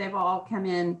SAE, they've all come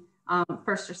in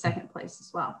first or second place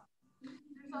as well.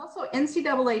 There's also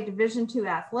NCAA Division II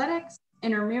athletics,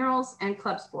 intramurals, and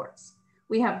club sports.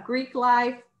 We have Greek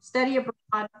life, study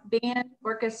abroad, band,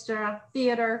 orchestra,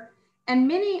 theater, and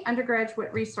many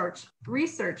undergraduate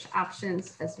research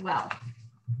options as well.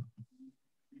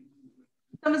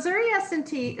 The Missouri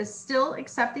S&T is still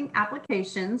accepting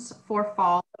applications for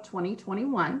fall of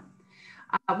 2021.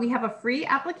 We have a free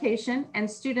application, and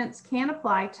students can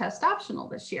apply test optional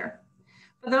this year.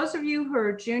 For those of you who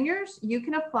are juniors, you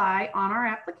can apply on our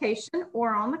application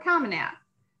or on the Common App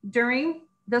during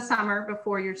the summer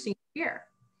before your senior year.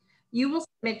 You will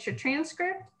submit your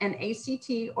transcript and ACT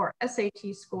or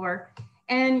SAT score,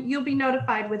 and you'll be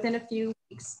notified within a few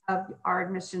weeks of our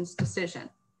admissions decision.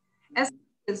 SAT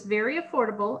is very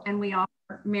affordable, and we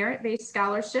offer merit-based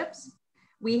scholarships.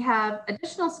 We have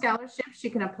additional scholarships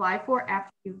you can apply for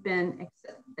after you've been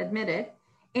admitted.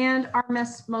 And our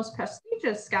most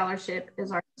prestigious scholarship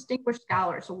is our Distinguished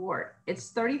Scholars Award.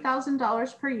 It's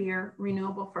 $30,000 per year,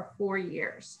 renewable for 4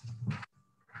 years.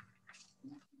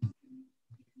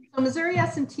 So Missouri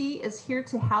S&T is here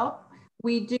to help.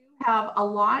 We do have a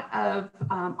lot of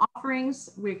offerings.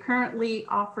 We're currently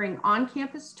offering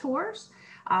on-campus tours.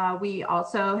 We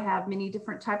also have many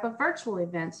different types of virtual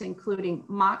events, including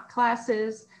mock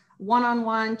classes,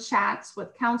 one-on-one chats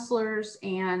with counselors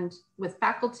and with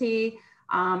faculty,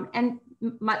 and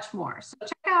much more. So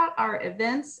check out our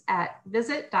events at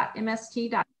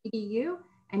visit.mst.edu,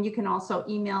 and you can also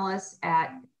email us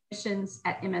at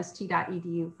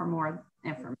admissions@mst.edu for more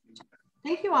information.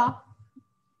 Thank you all.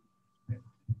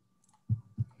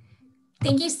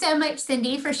 Thank you so much,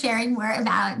 Cindy, for sharing more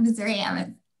about Missouri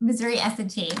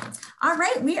S&T. All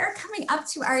right, we are coming up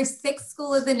to our 6th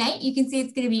school of the night. You can see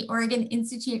it's going to be Oregon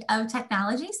Institute of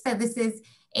Technology. So this is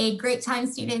a great time,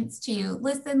 students, to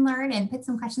listen, learn, and put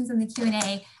some questions in the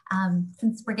Q&A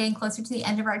since we're getting closer to the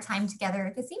end of our time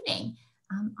together this evening.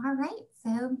 All right,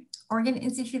 so Oregon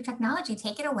Institute of Technology,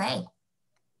 take it away.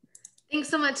 Thanks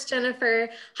so much, Jennifer.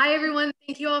 Hi, everyone.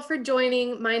 Thank you all for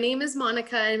joining. My name is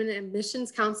Monica. I'm an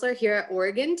admissions counselor here at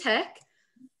Oregon Tech.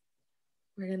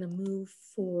 We're going to move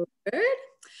forward.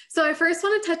 So I first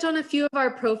want to touch on a few of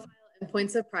our profile and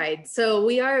points of pride. So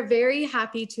we are very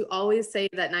happy to always say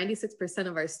that 96%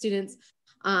 of our students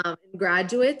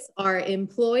Graduates are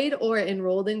employed or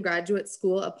enrolled in graduate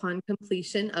school upon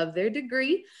completion of their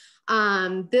degree.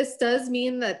 This does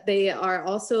mean that they are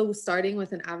also starting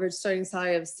with an average starting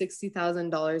salary of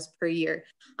 $60,000 per year.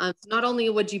 So not only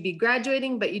would you be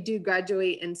graduating, but you do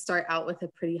graduate and start out with a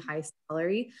pretty high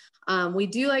salary. We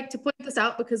do like to point this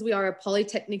out because we are a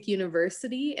polytechnic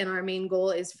university, and our main goal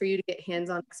is for you to get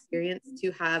hands-on experience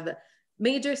to have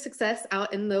major success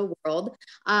out in the world.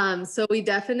 So we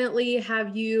definitely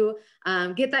have you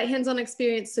get that hands-on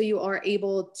experience so you are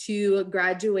able to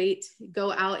graduate,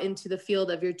 go out into the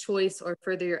field of your choice or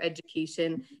further your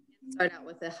education, and start out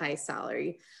with a high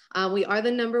salary. We are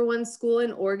the #1 school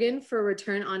in Oregon for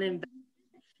return on investment.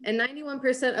 And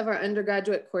 91% of our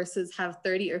undergraduate courses have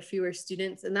 30 or fewer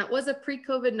students. And that was a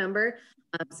pre-COVID number.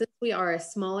 Since we are a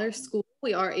smaller school,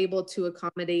 we are able to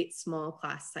accommodate small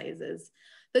class sizes.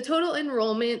 The total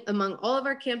enrollment among all of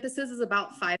our campuses is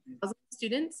about 5,000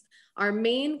 students. Our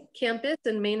main campus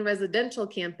and main residential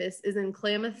campus is in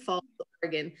Klamath Falls,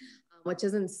 Oregon, which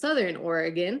is in Southern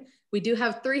Oregon. We do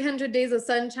have 300 days of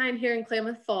sunshine here in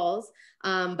Klamath Falls,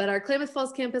 but our Klamath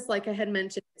Falls campus, like I had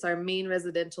mentioned, it's our main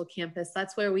residential campus.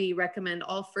 That's where we recommend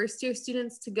all first-year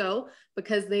students to go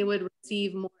because they would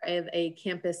receive more of a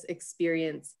campus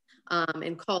experience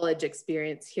and college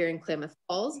experience here in Klamath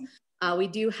Falls. We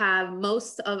do have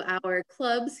most of our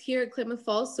clubs here at Klamath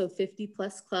Falls, so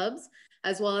 50+ clubs,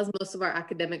 as well as most of our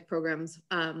academic programs,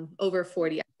 over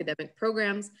 40 academic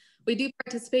programs. We do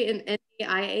participate in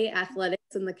NAIA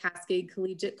athletics in the Cascade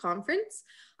Collegiate Conference.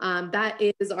 That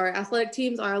is, our athletic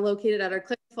teams are located at our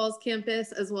Klamath Falls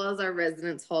campus, as well as our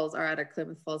residence halls are at our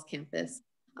Klamath Falls campus.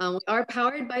 We are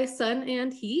powered by sun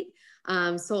and heat,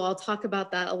 so I'll talk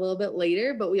about that a little bit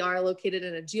later, but we are located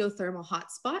in a geothermal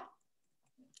hotspot.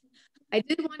 I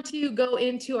did want to go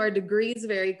into our degrees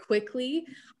very quickly.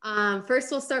 First,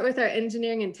 we'll start with our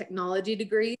engineering and technology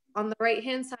degree. On the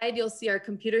right-hand side, you'll see our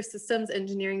Computer Systems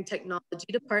Engineering Technology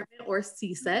Department, or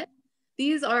CSET.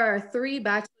 These are our 3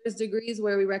 bachelor's degrees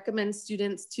where we recommend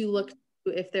students to look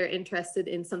to if they're interested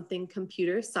in something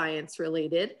computer science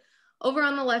related. Over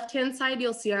on the left-hand side,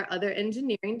 you'll see our other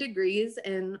engineering degrees,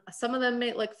 and some of them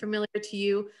may look familiar to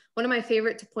you. One of my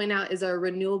favorite to point out is our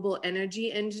renewable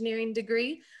energy engineering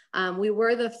degree. We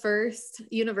were the first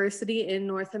university in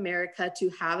North America to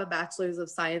have a Bachelor's of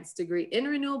Science degree in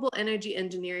renewable energy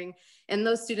engineering. And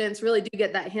those students really do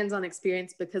get that hands-on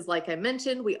experience because, like I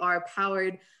mentioned, we are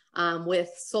powered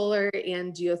with solar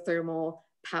and geothermal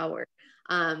power.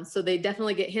 So they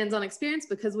definitely get hands-on experience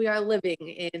because we are living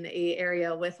in an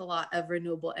area with a lot of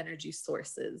renewable energy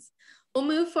sources. We'll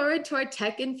move forward to our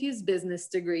tech-infused business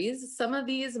degrees. Some of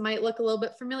these might look a little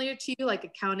bit familiar to you, like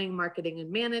accounting, marketing, and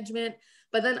management,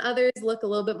 but then others look a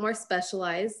little bit more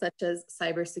specialized, such as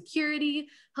cybersecurity,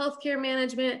 healthcare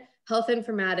management, health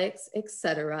informatics,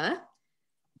 etc.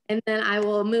 And then I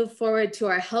will move forward to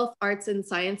our health, arts, and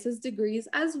sciences degrees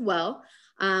as well.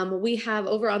 We have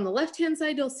over on the left-hand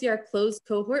side, you'll see our closed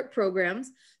cohort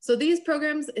programs. So these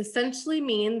programs essentially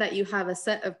mean that you have a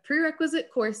set of prerequisite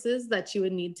courses that you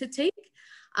would need to take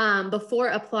before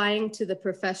applying to the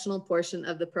professional portion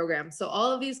of the program. So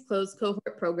all of these closed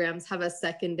cohort programs have a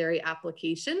secondary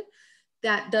application.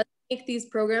 That does make these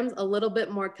programs a little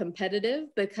bit more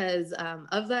competitive because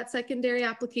of that secondary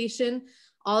application.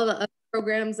 All the other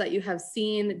programs that you have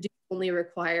seen do only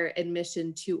require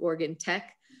admission to Oregon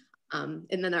Tech. And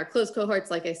then our closed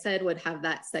cohorts, like I said, would have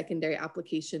that secondary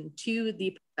application to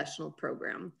the professional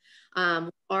program.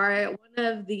 Are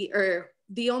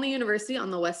the only university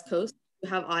on the West Coast to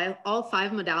have all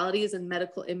 5 modalities in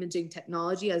medical imaging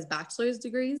technology as bachelor's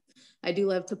degrees. I do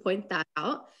love to point that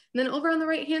out. And then over on the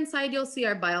right-hand side, you'll see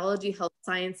our biology health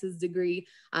sciences degree.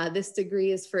 This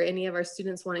degree is for any of our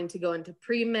students wanting to go into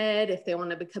pre-med, if they want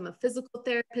to become a physical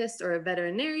therapist or a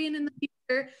veterinarian in the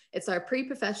future. It's our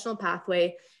pre-professional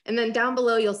pathway. And then down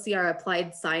below, you'll see our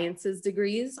applied sciences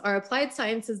degrees. Our applied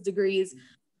sciences degrees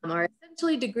are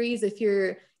essentially degrees if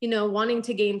you're, wanting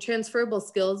to gain transferable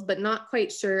skills, but not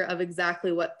quite sure of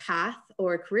exactly what path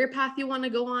or career path you want to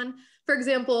go on. For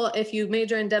example, if you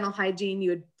major in dental hygiene,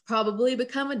 you would probably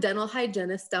become a dental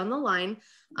hygienist down the line.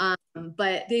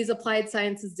 But these applied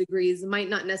sciences degrees might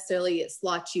not necessarily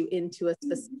slot you into a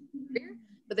specific career,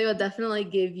 but they will definitely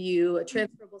give you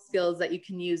transferable skills that you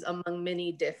can use among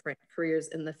many different careers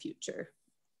in the future.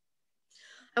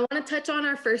 I want to touch on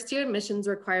our first year admissions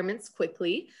requirements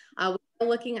quickly. We're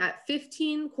looking at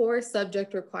 15 core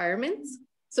subject requirements.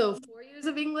 So 4 years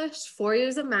of English, 4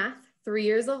 years of math, 3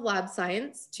 years of lab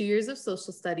science, 2 years of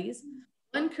social studies,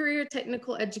 1 career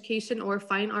technical education or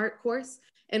fine art course,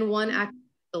 and 1 academic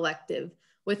elective.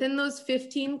 Within those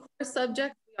 15 core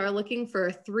subjects, we are looking for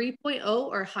a 3.0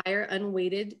 or higher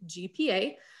unweighted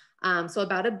GPA, so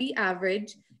about a B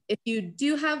average. If you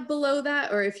do have below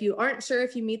that, or if you aren't sure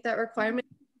if you meet that requirement,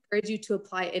 I encourage you to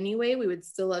apply anyway. We would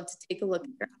still love to take a look at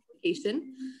your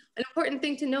application. An important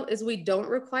thing to note is we don't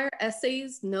require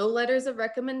essays, no letters of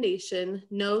recommendation,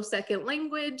 no second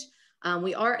language.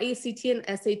 We are ACT and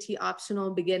SAT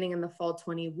optional beginning in the fall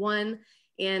 21,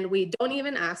 and we don't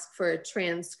even ask for a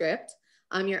transcript.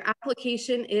 Your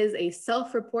application is a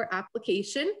self-report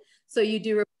application. So you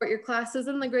do report your classes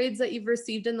and the grades that you've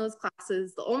received in those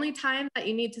classes. The only time that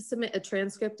you need to submit a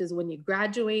transcript is when you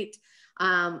graduate,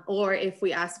 or if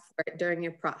we ask for it during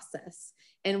your process.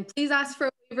 And please ask for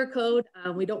a waiver code.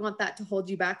 We don't want that to hold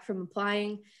you back from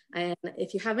applying. And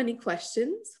if you have any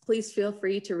questions, please feel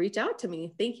free to reach out to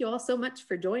me. Thank you all so much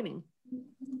for joining.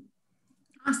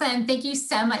 Awesome. Thank you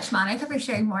so much, Monica, for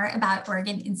sharing more about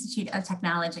Oregon Institute of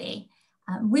Technology.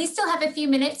 We still have a few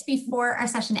minutes before our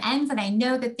session ends, and I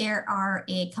know that there are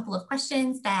a couple of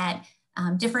questions that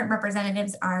different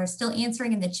representatives are still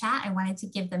answering in the chat. I wanted to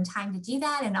give them time to do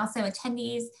that. And also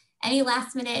attendees, any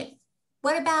last minute,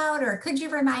 what about, or could you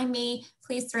remind me,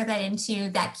 please throw that into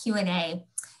that Q&A.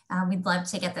 We'd love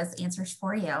to get those answers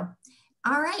for you.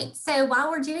 All right, so while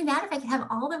we're doing that, if I could have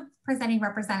all the presenting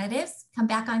representatives come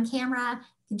back on camera,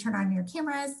 you can turn on your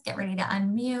cameras, get ready to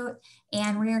unmute,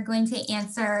 and we are going to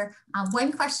answer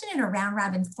one question in a round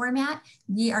robin format.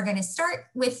 We are going to start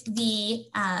with the,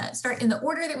 start in the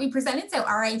order that we presented. So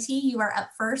RIT, you are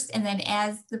up first, and then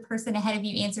as the person ahead of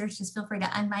you answers, just feel free to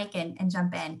unmic and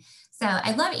jump in. So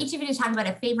I'd love each of you to talk about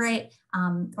a favorite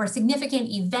or significant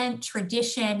event,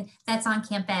 tradition that's on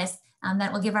campus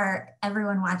that will give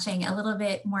everyone watching a little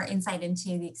bit more insight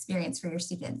into the experience for your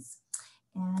students.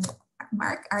 And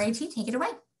Mark, RIT, take it away.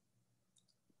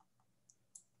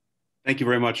 Thank you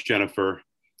very much, Jennifer.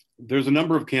 There's a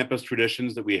number of campus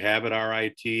traditions that we have at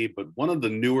RIT, but one of the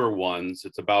newer ones,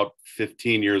 it's about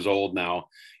 15 years old now,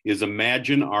 is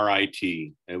Imagine RIT.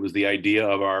 It was the idea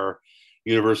of our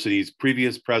university's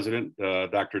previous president,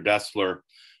 Dr. Dessler.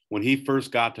 When he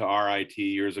first got to RIT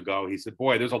years ago, he said,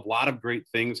 boy, there's a lot of great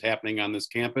things happening on this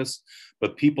campus,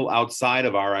 but people outside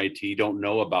of RIT don't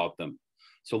know about them.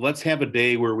 So let's have a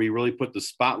day where we really put the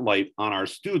spotlight on our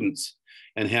students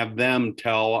and have them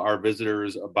tell our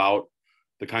visitors about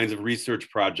the kinds of research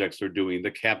projects they're doing, the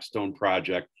capstone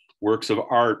project, works of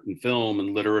art and film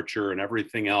and literature and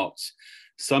everything else.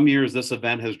 Some years this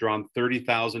event has drawn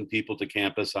 30,000 people to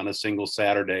campus on a single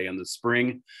Saturday in the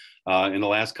spring. In the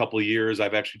last couple of years,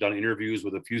 I've actually done interviews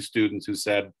with a few students who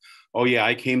said, oh yeah,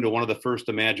 I came to one of the first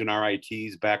Imagine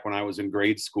RITs back when I was in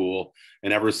grade school.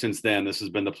 And ever since then, this has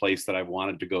been the place that I've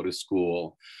wanted to go to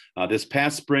school. This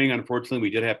past spring, unfortunately,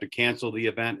 we did have to cancel the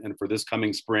event. And for this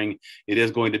coming spring, it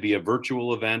is going to be a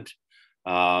virtual event.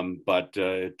 But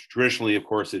traditionally, of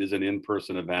course, it is an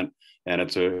in-person event. And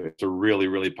it's a really,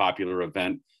 really popular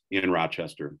event in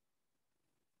Rochester.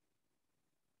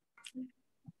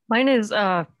 Mine is,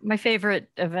 my favorite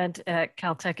event at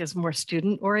Caltech is more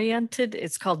student oriented.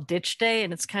 It's called Ditch Day,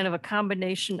 and it's kind of a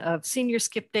combination of Senior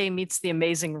Skip Day meets the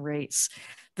Amazing Race.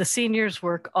 The seniors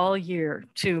work all year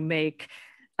to make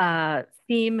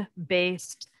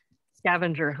theme-based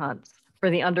scavenger hunts for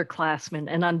the underclassmen.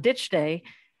 And on Ditch Day,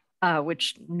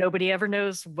 which nobody ever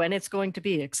knows when it's going to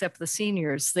be except the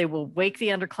seniors, they will wake the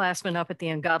underclassmen up at the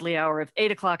ungodly hour of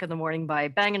 8 o'clock in the morning by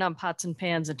banging on pots and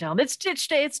pans and tell them, it's Ditch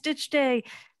Day, it's Ditch Day.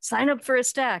 Sign up for a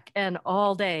stack. And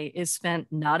all day is spent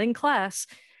not in class,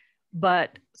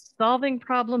 but solving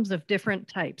problems of different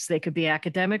types. They could be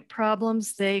academic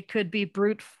problems. They could be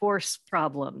brute force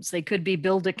problems. They could be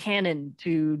build a cannon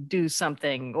to do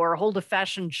something or hold a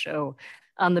fashion show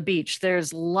on the beach.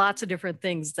 There's lots of different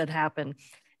things that happen.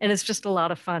 And it's just a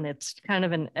lot of fun. It's kind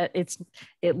of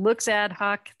it looks ad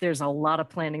hoc. There's a lot of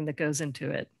planning that goes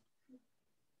into it.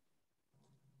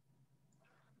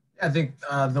 I think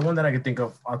the one that I could think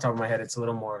of on top of my head, it's a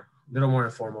little more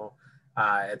informal.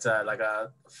 It's like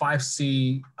a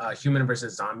 5C human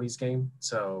versus zombies game.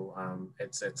 So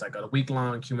it's like a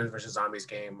week-long human versus zombies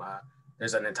game.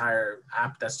 There's an entire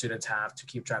app that students have to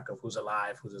keep track of who's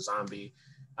alive, who's a zombie.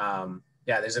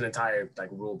 Yeah, there's an entire like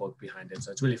rule book behind it.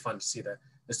 So it's really fun to see that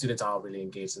the students all really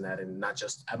engaged in that, and not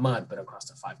just at MUD, but across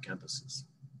the 5 campuses.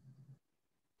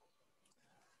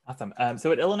 Awesome.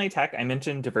 So at Illinois Tech, I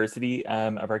mentioned diversity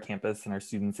of our campus and our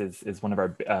students is one of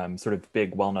our sort of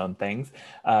big well-known things.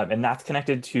 And that's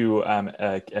connected to an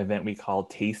event we call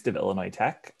Taste of Illinois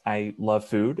Tech. I love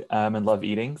food and love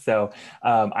eating. So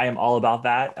I am all about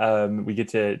that. We get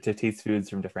to taste foods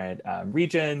from different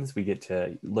regions. We get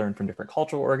to learn from different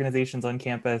cultural organizations on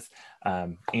campus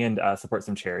and support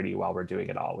some charity while we're doing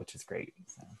it all, which is great.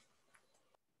 So.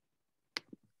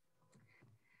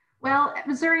 Well, at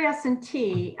Missouri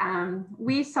S&T,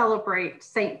 we celebrate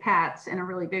St. Pat's in a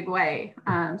really big way.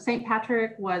 St.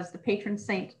 Patrick was the patron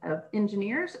saint of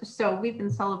engineers, so we've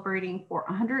been celebrating for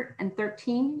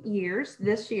 113 years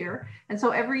this year. And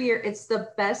so every year it's the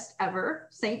best ever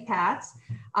St. Pat's.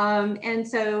 And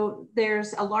so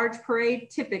there's a large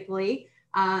parade typically.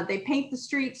 They paint the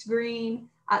streets green.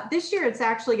 This year it's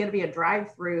actually going to be a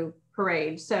drive-through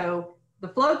parade. So the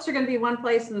floats are going to be one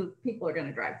place and people are going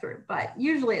to drive through, but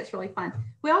usually it's really fun.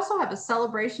 We also have a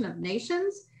celebration of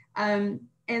nations. And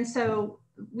so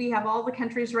we have all the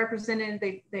countries represented.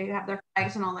 They have their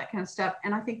flags and all that kind of stuff.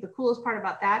 And I think the coolest part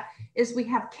about that is we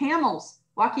have camels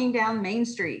walking down Main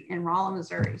Street in Rolla,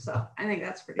 Missouri. So I think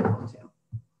that's pretty cool too.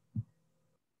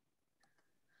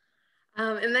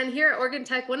 And then here at Oregon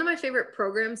Tech, one of my favorite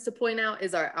programs to point out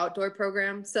is our outdoor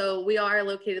program. So we are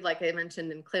located, like I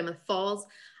mentioned, in Klamath Falls,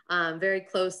 very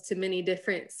close to many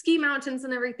different ski mountains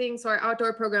and everything. So our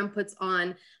outdoor program puts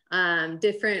on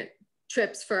different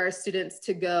trips for our students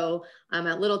to go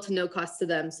at little to no cost to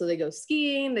them. So they go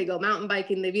skiing, they go mountain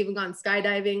biking, they've even gone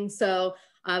skydiving. So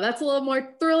that's a little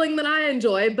more thrilling than I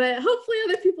enjoy, but hopefully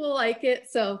other people like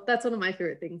it. So that's one of my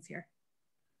favorite things here.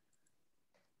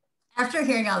 After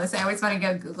hearing all this, I always want to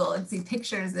go Google and see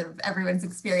pictures of everyone's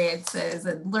experiences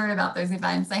and learn about those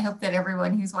events. I hope that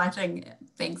everyone who's watching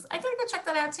thinks, I gotta go check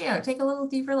that out too, take a little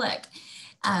deeper look.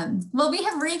 Well, we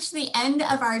have reached the end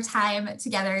of our time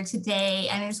together today,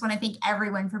 and I just want to thank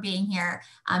everyone for being here.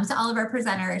 To all of our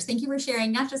presenters, thank you for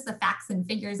sharing not just the facts and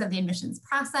figures of the admissions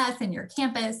process and your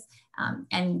campus,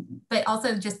 but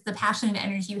also just the passion and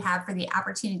energy you have for the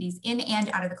opportunities in and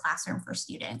out of the classroom for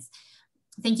students.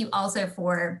 Thank you also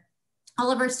for all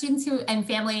of our students and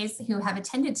families who have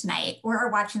attended tonight or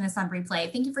are watching this on replay.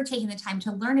 Thank you for taking the time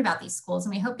to learn about these schools,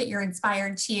 and we hope that you're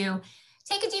inspired to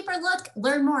take a deeper look,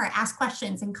 learn more, ask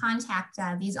questions, and contact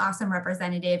these awesome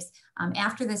representatives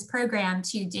after this program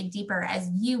to dig deeper as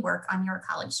you work on your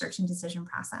college search and decision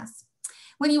process.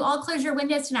 When you all close your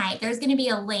windows tonight, there's going to be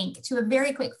a link to a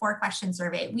very quick 4-question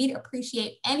survey. We'd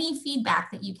appreciate any feedback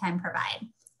that you can provide.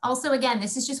 Also, again,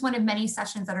 this is just one of many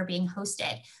sessions that are being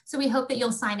hosted. So we hope that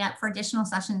you'll sign up for additional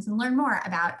sessions and learn more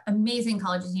about amazing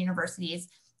colleges and universities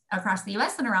across the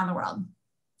US and around the world.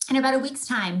 In about a week's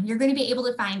time, you're going to be able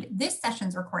to find this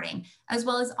session's recording, as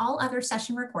well as all other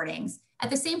session recordings at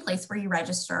the same place where you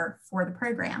register for the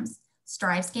programs,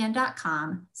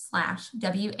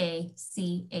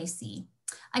 strivescan.com/WACAC.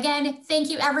 Again, thank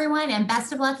you everyone, and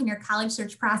best of luck in your college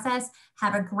search process.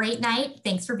 Have a great night.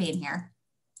 Thanks for being here.